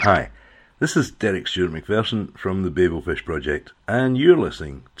Hi, this is Derek Stewart McPherson from the Babelfish Project, and you're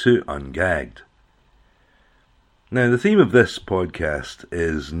listening to Ungagged. Now, the theme of this podcast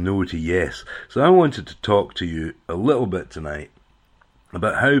is no to yes, so I wanted to talk to you a little bit tonight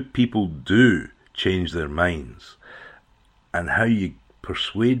about how people do change their minds and how you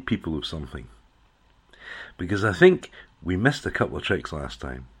persuade people of something. Because I think we missed a couple of tricks last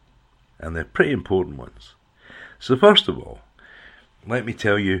time, and they're pretty important ones. So first of all, let me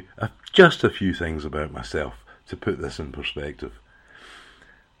tell you just a few things about myself to put this in perspective.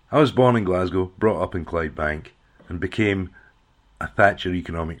 I was born in Glasgow, brought up in Clydebank, and became a Thatcher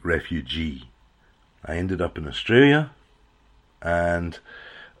economic refugee. I ended up in Australia, and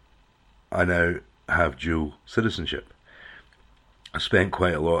I now have dual citizenship. I spent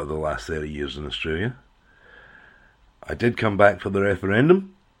quite a lot of the last 30 years in Australia. I did come back for the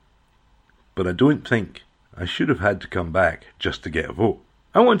referendum, but I don't think I should have had to come back just to get a vote.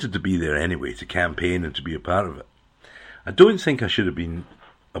 I wanted to be there anyway, to campaign and to be a part of it. I don't think I should have been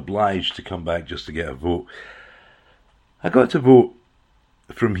obliged to come back just to get a vote. I got to vote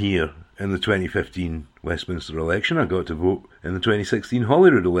from here in the 2015 Westminster election. I got to vote in the 2016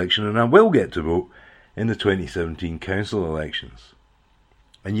 Holyrood election, and I will get to vote in the 2017 council elections.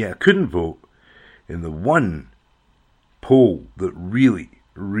 And yet I couldn't vote in the one poll that really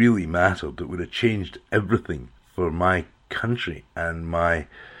mattered, that would have changed everything for my country and my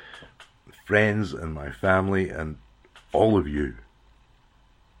friends and my family and all of you.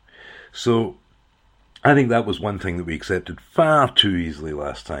 So I think that was one thing that we accepted far too easily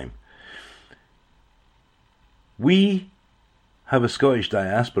last time. We have a Scottish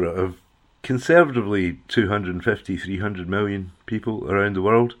diaspora of conservatively 250, 300 million people around the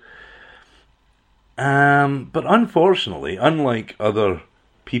world. But unfortunately, unlike other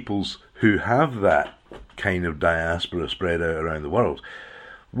peoples who have that kind of diaspora spread out around the world,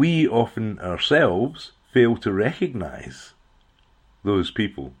 we often ourselves fail to recognise those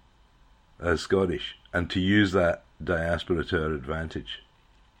people as Scottish and to use that diaspora to our advantage.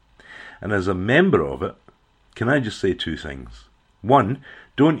 And as a member of it, can I just say two things? One,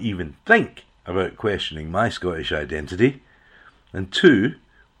 don't even think about questioning my Scottish identity. And two,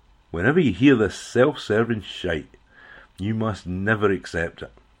 whenever you hear this self-serving shite, you must never accept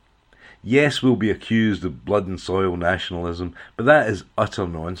it. Yes, we'll be accused of blood and soil nationalism, but that is utter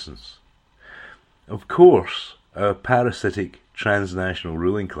nonsense. Of course, our parasitic transnational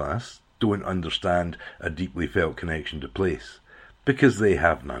ruling class don't understand a deeply felt connection to place, because they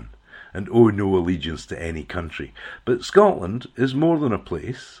have none, and owe no allegiance to any country. But Scotland is more than a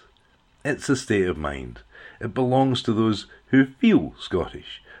place. It's a state of mind. It belongs to those who feel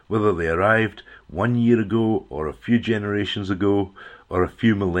Scottish, whether they arrived 1 year ago, or a few generations ago, or a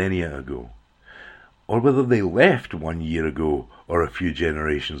few millennia ago, or whether they left 1 year ago, or a few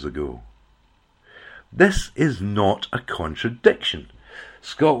generations ago. This is not a contradiction.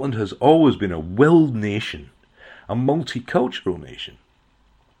 Scotland has always been a willed nation, a multicultural nation.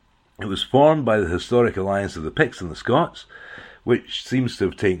 It was formed by the historic alliance of the Picts and the Scots, which seems to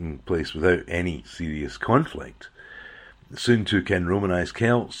have taken place without any serious conflict. Soon took in Romanised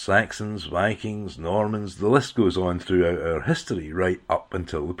Celts, Saxons, Vikings, Normans. The list goes on throughout our history, right up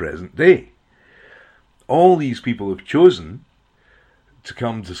until the present day. All these people have chosen to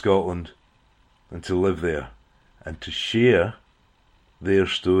come to Scotland and to live there and to share their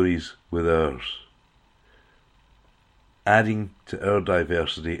stories with ours, adding to our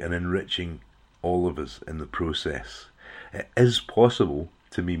diversity and enriching all of us in the process. It is possible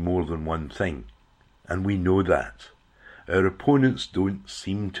to be more than one thing, and we know that. Our opponents don't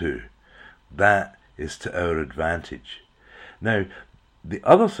seem to. That is to our advantage. Now, the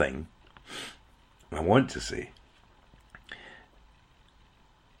other thing I want to say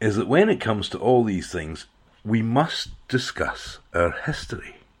is that when it comes to all these things, we must discuss our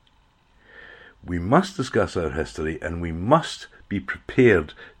history. We must discuss our history, and we must be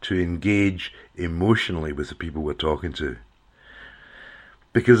prepared to engage emotionally with the people we're talking to.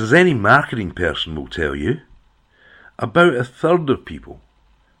 Because as any marketing person will tell you, about a third of people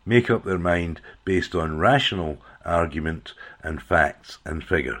make up their mind based on rational argument and facts and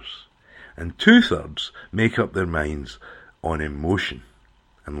figures, and 2/3 make up their minds on emotion.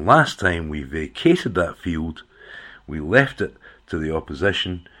 And last time we vacated that field, we left it to the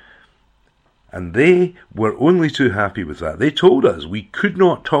opposition, and they were only too happy with that. They told us we could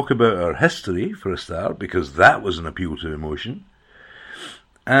not talk about our history, for a start, because that was an appeal to emotion,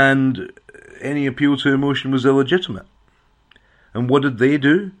 and any appeal to emotion was illegitimate. And what did they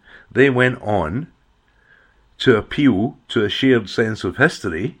do? They went on to appeal to a shared sense of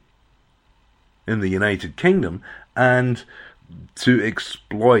history in the United Kingdom, and to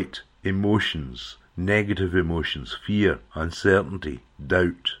exploit emotions, negative emotions, fear, uncertainty,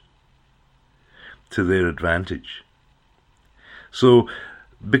 doubt, to their advantage. So,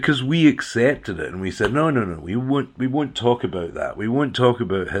 because we accepted it and we said, no, we won't talk about that. We won't talk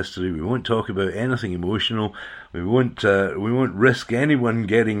about history. We won't talk about anything emotional. We won't risk anyone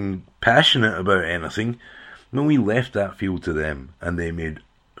getting passionate about anything. No, we left that field to them, and they made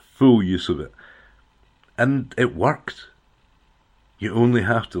full use of it. And it worked. You only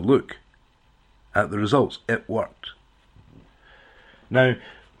have to look at the results. It worked. Now,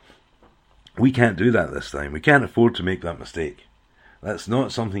 we can't do that this time. We can't afford to make that mistake. That's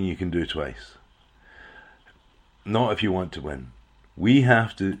not something you can do twice. Not if you want to win. We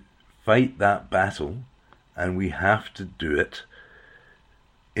have to fight that battle, and we have to do it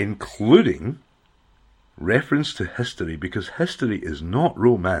including reference to history, because history is not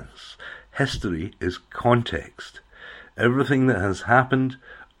romance. History is context. Everything that has happened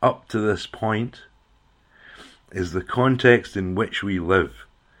up to this point is the context in which we live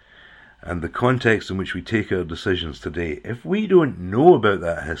and the context in which we take our decisions today. If we don't know about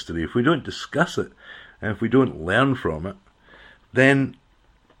that history, if we don't discuss it, and if we don't learn from it, then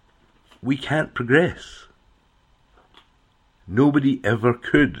we can't progress. Nobody ever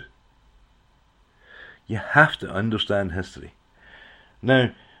could. You have to understand history.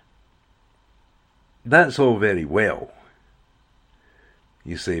 Now, that's all very well,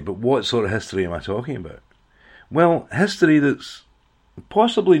 you say, but what sort of history am I talking about? Well, history that's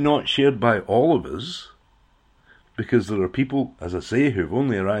possibly not shared by all of us, because there are people, as I say, who've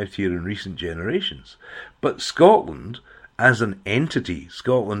only arrived here in recent generations. But Scotland, as an entity,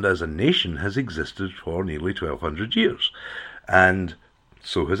 Scotland as a nation, has existed for nearly 1,200 years. And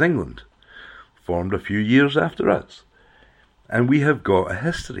so has England, formed a few years after us. And we have got a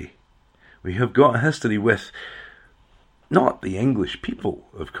history. We have got a history with not the English people,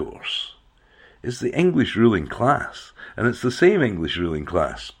 of course. It's the English ruling class. And it's the same English ruling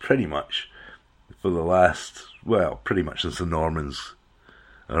class, pretty much, for the last, well, pretty much since the Normans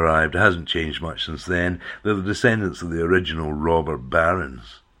arrived. It hasn't changed much since then. They're the descendants of the original robber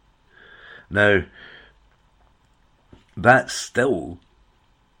barons. Now, that's still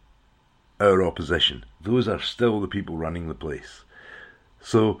our opposition. Those are still the people running the place.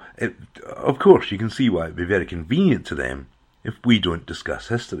 So, of course, you can see why it would be very convenient to them if we don't discuss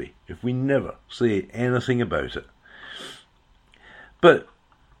history, if we never say anything about it. But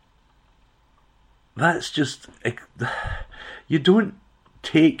that's just... You don't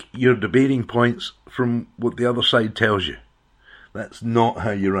take your debating points from what the other side tells you. That's not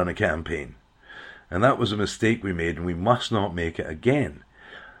how you run a campaign. And that was a mistake we made, and we must not make it again.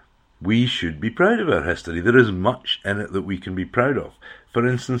 We should be proud of our history. There is much in it that we can be proud of. For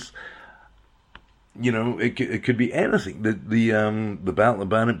instance, you know, it could be anything. The Battle of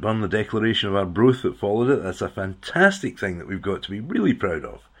Bannockburn, the declaration of Arbroath that followed it, that's a fantastic thing that we've got to be really proud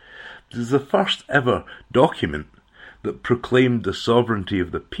of. This is the first ever document that proclaimed the sovereignty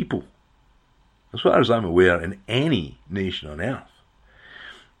of the people, as far as I'm aware, in any nation on earth.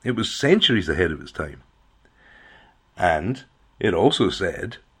 It was centuries ahead of its time. And it also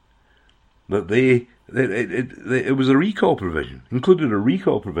said that it was a recall provision, included a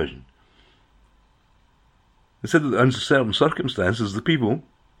recall provision. It said that under certain circumstances the people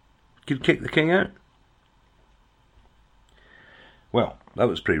could kick the king out. Well, that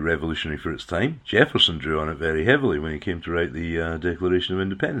was pretty revolutionary for its time. Jefferson drew on it very heavily when he came to write the Declaration of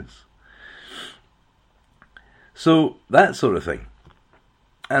Independence. So, that sort of thing.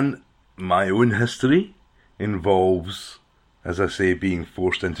 And my own history involves, as I say, being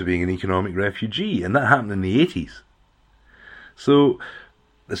forced into being an economic refugee, and that happened in the 80s. So,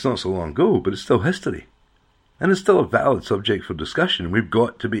 it's not so long ago, but it's still history. And it's still a valid subject for discussion. We've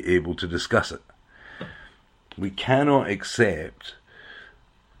got to be able to discuss it. We cannot accept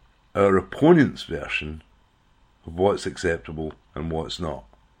our opponent's version of what's acceptable and what's not.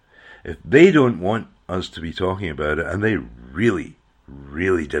 If they don't want us to be talking about it, and they really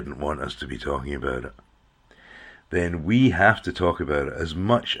didn't want us to be talking about it, then we have to talk about it as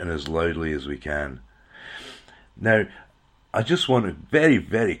much and as loudly as we can. Now, I just want to very,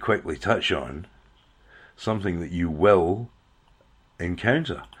 very quickly touch on something that you will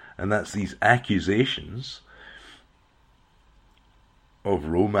encounter, and that's these accusations of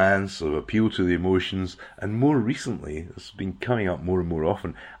romance, of appeal to the emotions, and more recently, it's been coming up more and more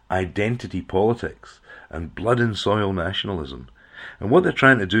often, identity politics and blood and soil nationalism. And what they're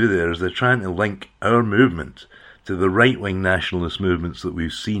trying to do there is they're trying to link our movement to the right-wing nationalist movements that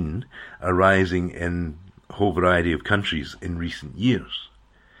we've seen arising in a whole variety of countries in recent years.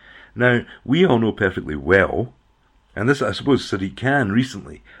 Now, we all know perfectly well And this, I suppose, Sadiq Khan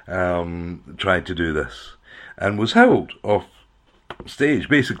recently tried to do this and was held off stage.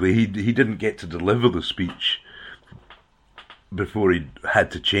 Basically, he didn't get to deliver the speech before he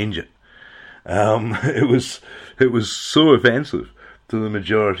had to change it. It was so offensive to the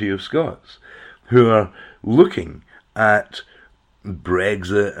majority of Scots who are looking at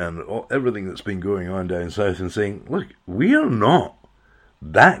Brexit and everything that's been going on down south and saying, look, we are not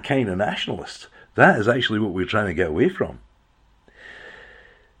that kind of nationalist. That is actually what we're trying to get away from.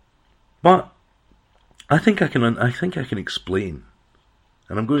 But I think I can explain,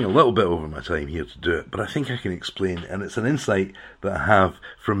 and I'm going a little bit over my time here to do it, but I think I can explain, and it's an insight that I have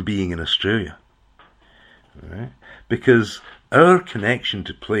from being in Australia. Right? Because our connection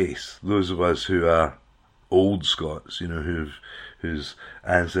to place, those of us who are old Scots, whose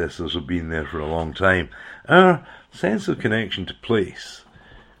ancestors have been there for a long time, our sense of connection to place,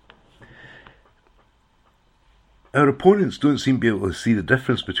 our opponents don't seem to be able to see the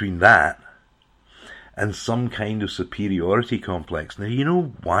difference between that and some kind of superiority complex. Now, you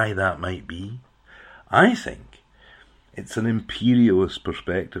know why that might be? I think it's an imperialist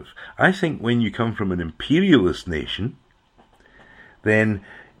perspective. I think when you come from an imperialist nation, then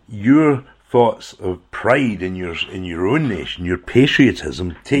your thoughts of pride in your own nation, your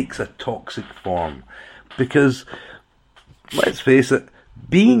patriotism, takes a toxic form. Because, let's face it,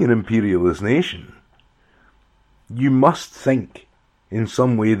 being an imperialist nation, you must think in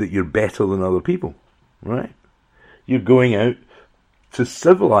some way that you're better than other people, right? You're going out to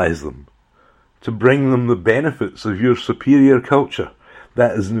civilize them, to bring them the benefits of your superior culture.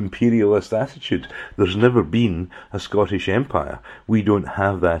 That is an imperialist attitude. There's never been a Scottish Empire. We don't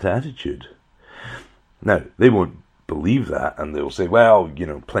have that attitude. Now, they won't believe that, and they'll say, well,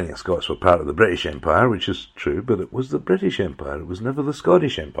 plenty of Scots were part of the British Empire, which is true, but it was the British Empire. It was never the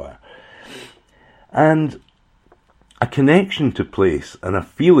Scottish Empire. And a connection to place and a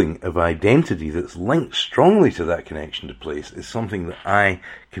feeling of identity that's linked strongly to that connection to place is something that I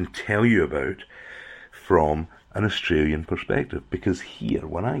can tell you about from an Australian perspective. Because here,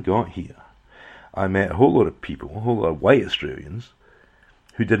 when I got here, I met a whole lot of people, a whole lot of white Australians,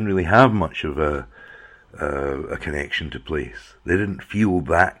 who didn't really have much of a connection to place. They didn't feel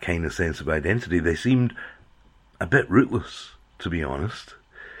that kind of sense of identity. They seemed a bit rootless, to be honest,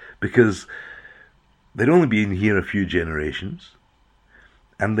 because they'd only been here a few generations,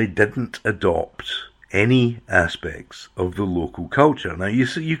 and they didn't adopt any aspects of the local culture. Now,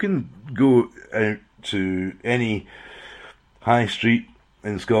 you can go out to any high street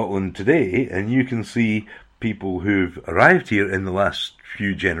in Scotland today, and you can see people who've arrived here in the last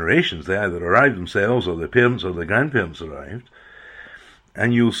few generations. They either arrived themselves, or their parents or their grandparents arrived,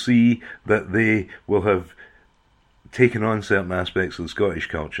 and you'll see that they will have taken on certain aspects of the Scottish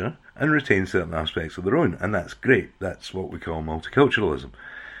culture and retained certain aspects of their own, and that's great. That's what we call multiculturalism.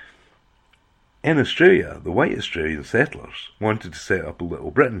 In Australia, the white Australian settlers wanted to set up a little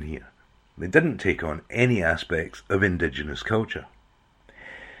Britain here. They didn't take on any aspects of indigenous culture.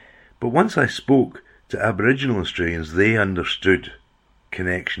 But once I spoke to Aboriginal Australians, they understood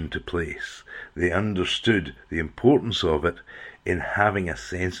connection to place. They understood the importance of it in having a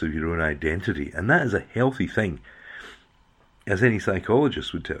sense of your own identity, and that is a healthy thing, as any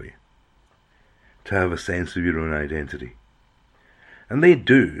psychologist would tell you, to have a sense of your own identity. And they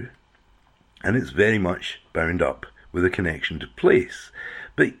do, and it's very much bound up with a connection to place.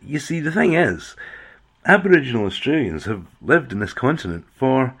 But you see, the thing is, Aboriginal Australians have lived in this continent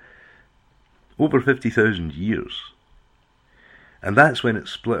for over 50,000 years. And that's when it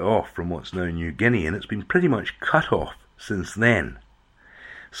split off from what's now New Guinea, and it's been pretty much cut off since then.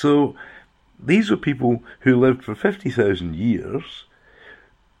 So these were people who lived for 50,000 years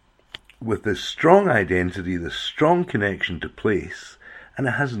with this strong identity, this strong connection to place, and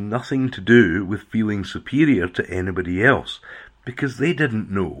it has nothing to do with feeling superior to anybody else, because they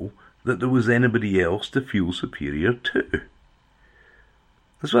didn't know that there was anybody else to feel superior to.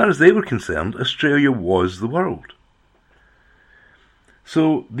 As far as they were concerned, Australia was the world.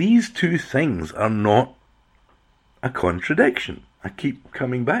 So these two things are not a contradiction. I keep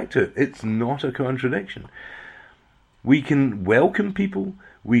coming back to it. It's not a contradiction. We can welcome people,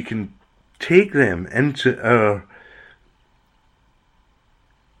 we can take them into our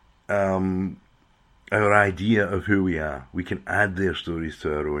idea of who we are. We can add their stories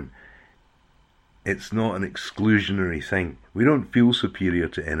to our own. It's not an exclusionary thing. We don't feel superior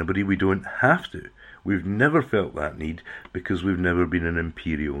to anybody. We don't have to. We've never felt that need because we've never been an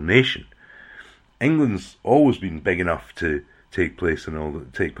imperial nation. England's always been big enough to take part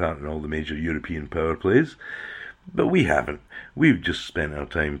in all the major European power plays, but we haven't. We've just spent our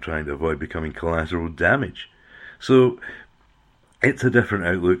time trying to avoid becoming collateral damage. So it's a different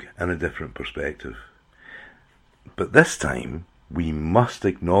outlook and a different perspective. But this time, we must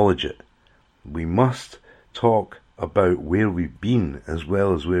acknowledge it. We must talk about where we've been as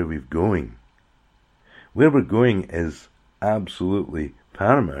well as where we're going. Where we're going is absolutely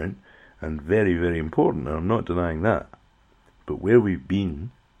paramount and very, very important, and I'm not denying that. But where we've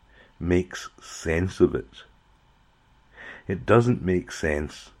been makes sense of it. It doesn't make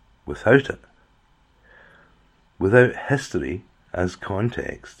sense without it. Without history as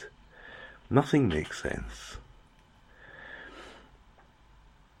context, nothing makes sense.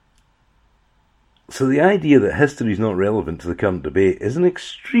 So the idea that history is not relevant to the current debate is an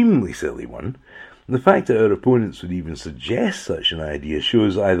extremely silly one. The fact that our opponents would even suggest such an idea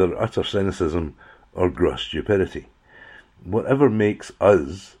shows either utter cynicism or gross stupidity. Whatever makes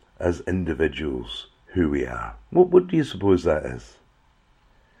us, as individuals, who we are, what do you suppose that is?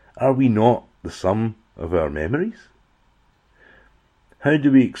 Are we not the sum of our memories? How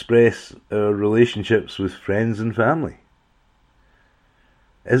do we express our relationships with friends and family?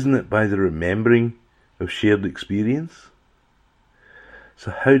 Isn't it by the remembering of shared experience? So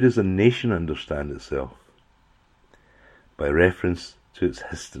how does a nation understand itself? By reference to its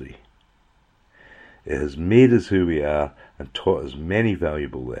history. It has made us who we are and taught us many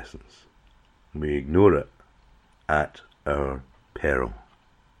valuable lessons. We ignore it at our peril.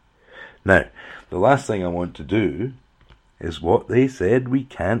 Now, the last thing I want to do is what they said we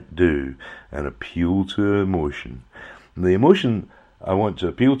can't do, an appeal to emotion. And the emotion I want to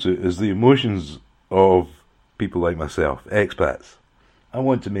appeal to is the emotions of people like myself, expats. I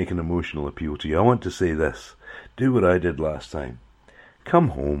want to make an emotional appeal to you. I want to say this. Do what I did last time. Come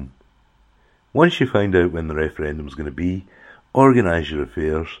home. Once you find out when the referendum's going to be, organise your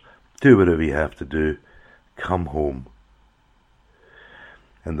affairs, do whatever you have to do, come home.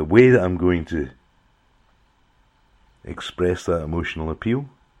 And the way that I'm going to express that emotional appeal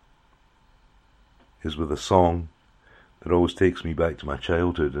is with a song that always takes me back to my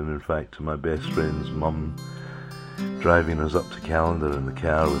childhood, and in fact to my best friend's mum driving us up to Callander in the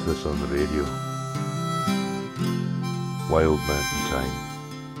car with this on the radio. Wild Mountain Time.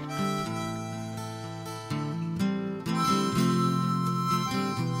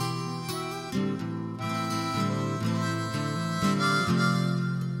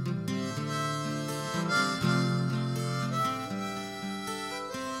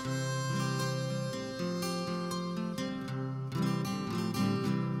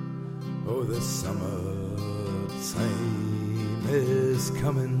 Oh, the summertime is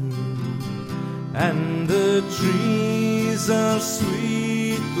coming, and the trees are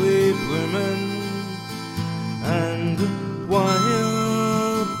sweetly blooming, and the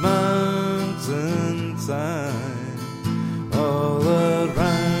wild mountain thyme all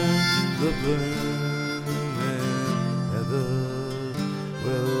around the blooming heather.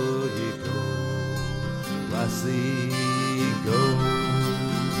 Will ye go, lassie, go?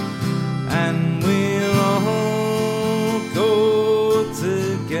 And we'll all go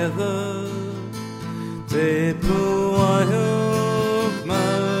together, tape a wild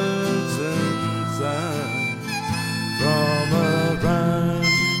mountain side from around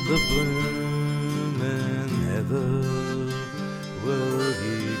the blooming heather. Will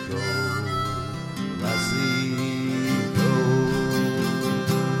ye go, lassie, go?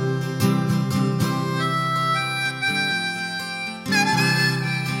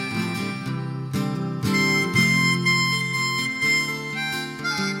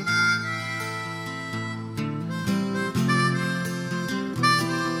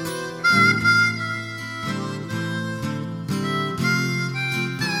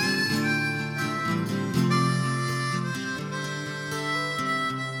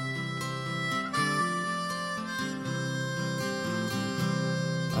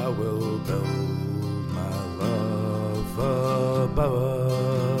 I will build my love a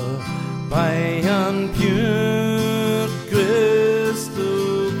bower by yon pure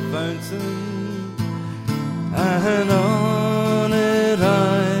crystal fountain, and on it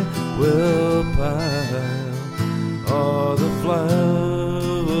I will pile all the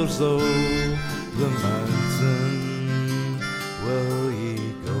flowers of the mountain. Will ye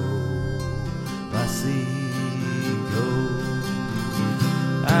go, lassie, go?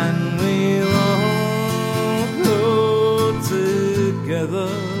 And we'll all go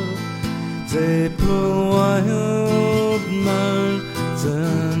together, tape a wild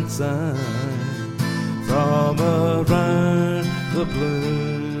mountain thyme from around the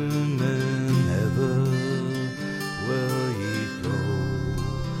blooming heather. Will ye go,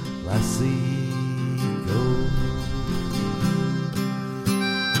 lassie?